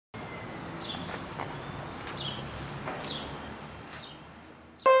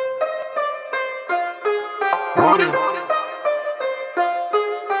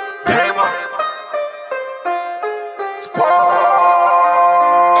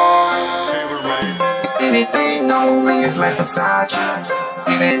Anything on me is like Versace.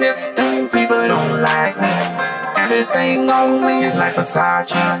 Even if them people don't like me, everything on me is like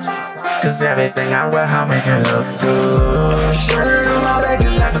Versace. Cause everything I wear, I make it look good. Shirt on my back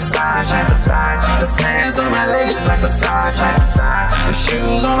is like Versace. The pants on my legs is like Versace. The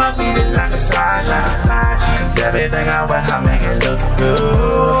shoes on my feet is like Versace. Cause everything I wear, I make it look good.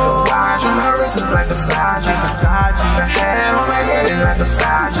 The watch on my wrist is like Versace. The hair on my head is like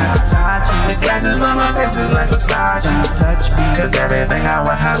Versace. The glasses on my face is like Versace. Cause everything I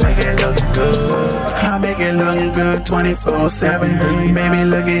wear, I make it look good. I make it look good 24/7. Baby,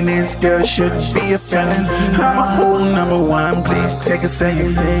 look at this girl, shouldn't be a felon. I'm a whole #1, please take a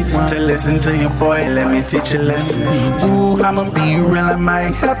second to listen to your boy, let me teach you a lesson. Ooh, I'ma be real, I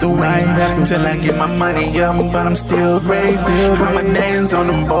might have to wait till I get my money up, but I'm still great. I'ma dance on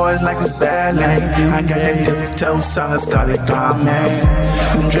them boys like it's ballet. I got that dippy toe sauce, call it gourmet.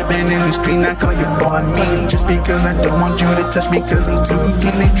 I'm dripping in the street, I call you boy mean. Just because I don't want you to touch me, cause I'm too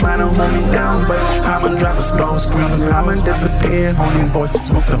clean. They tryna hold me down, but I'ma drop a slow scream. I'ma disappear on them boys,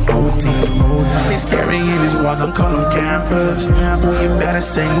 smoke the whole team. They scary in these walls, I call them campers. So you better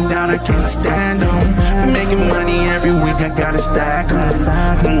sit down, I can't stand them. Making money every week, I gotta stack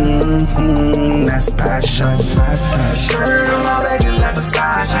them. That's passion. Shirt on my back is like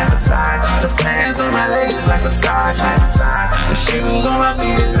Versace. The pants on my legs is like Versace. The shoes on my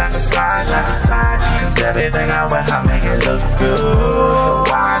feet is like Versace. Cause everything I wear, I make it look good. The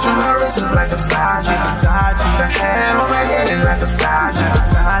watch on my wrist is like Versace. The hair on my head is like Versace.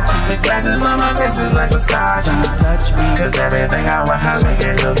 The glasses on my face is like Versace. Cause everything I wear, I make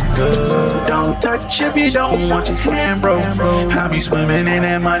it look good. Don't touch if you don't want your hand broke. I be swimming in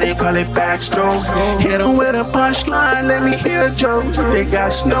that money, call it backstroke. Hit them with a punchline, let me hear a joke. They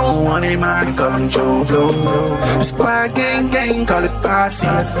got snow on their mind, call them Joe Blow. The squad gang, call it posse.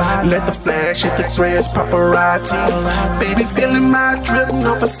 Let the flash hit the threads, paparazzi. Baby feeling my drip,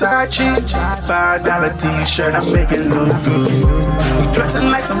 no Versace. $5 t-shirt, I make it look good. We dressing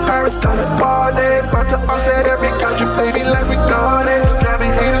like some pirates, call it party. About to offset every country, baby, like we got it.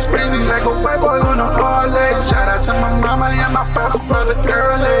 Driving haters crazy like a white boy on a Harley. Shout out to my mama and my pop's brother,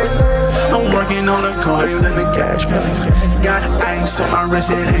 girlie. I'm working on the coins and the cash flow. Got ice on my wrist,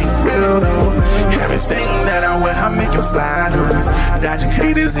 it ain't real though. Everything that I wear, I make it fly though. Dodging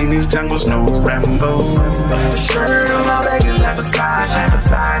haters in these jungles, no Rambo. The shirt on my back is like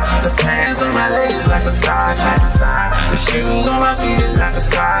Versace. The pants on my legs is like Versace. The shoes on my feet is like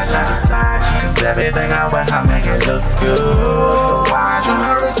Versace. Cause everything I wear, I make it look good. The watch on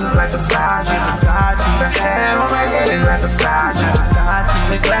my wrist is like Versace. The hair on my head is like Versace.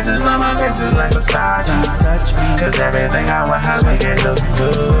 The glasses on my face is like Versace. Cause everything I wear, I make it look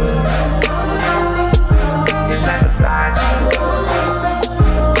good. It's like Versace.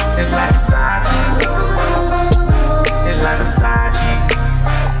 It's like Versace. It's like Versace.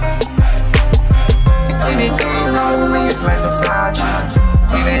 Anything on me is like Versace.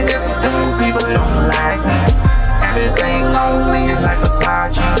 Even if them people don't like me, everything on me is like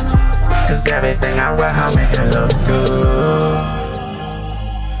Versace. Cause everything I wear, I make it look good.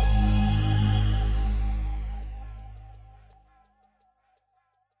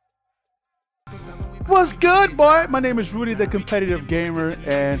 What's good, boy? My name is Rudy, the Competitive Gamer,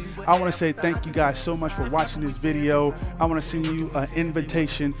 and I want to say thank you guys so much for watching this video. I want to send you an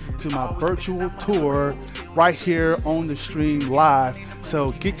invitation to my virtual tour right here on the stream live.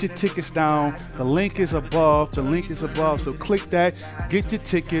 So get your tickets down. The link is above. So click that, get your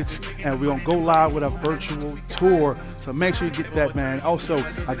tickets, and we're gonna go live with a virtual tour. So make sure you get that, man. Also,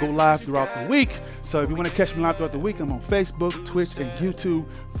 I go live throughout the week. So if you want to catch me live throughout the week, I'm on Facebook, Twitch, and YouTube.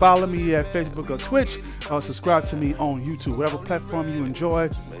 Follow me at Facebook or Twitch, or subscribe to me on YouTube. Whatever platform you enjoy,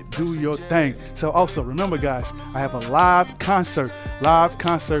 do your thing. So also, remember guys, I have a live concert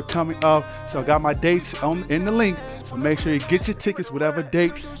coming up. So I got my dates in the link. So make sure you get your tickets, whatever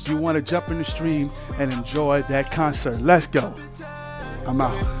date you want to jump in the stream and enjoy that concert. Let's go. I'm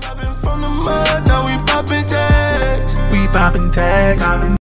out. We popping tags.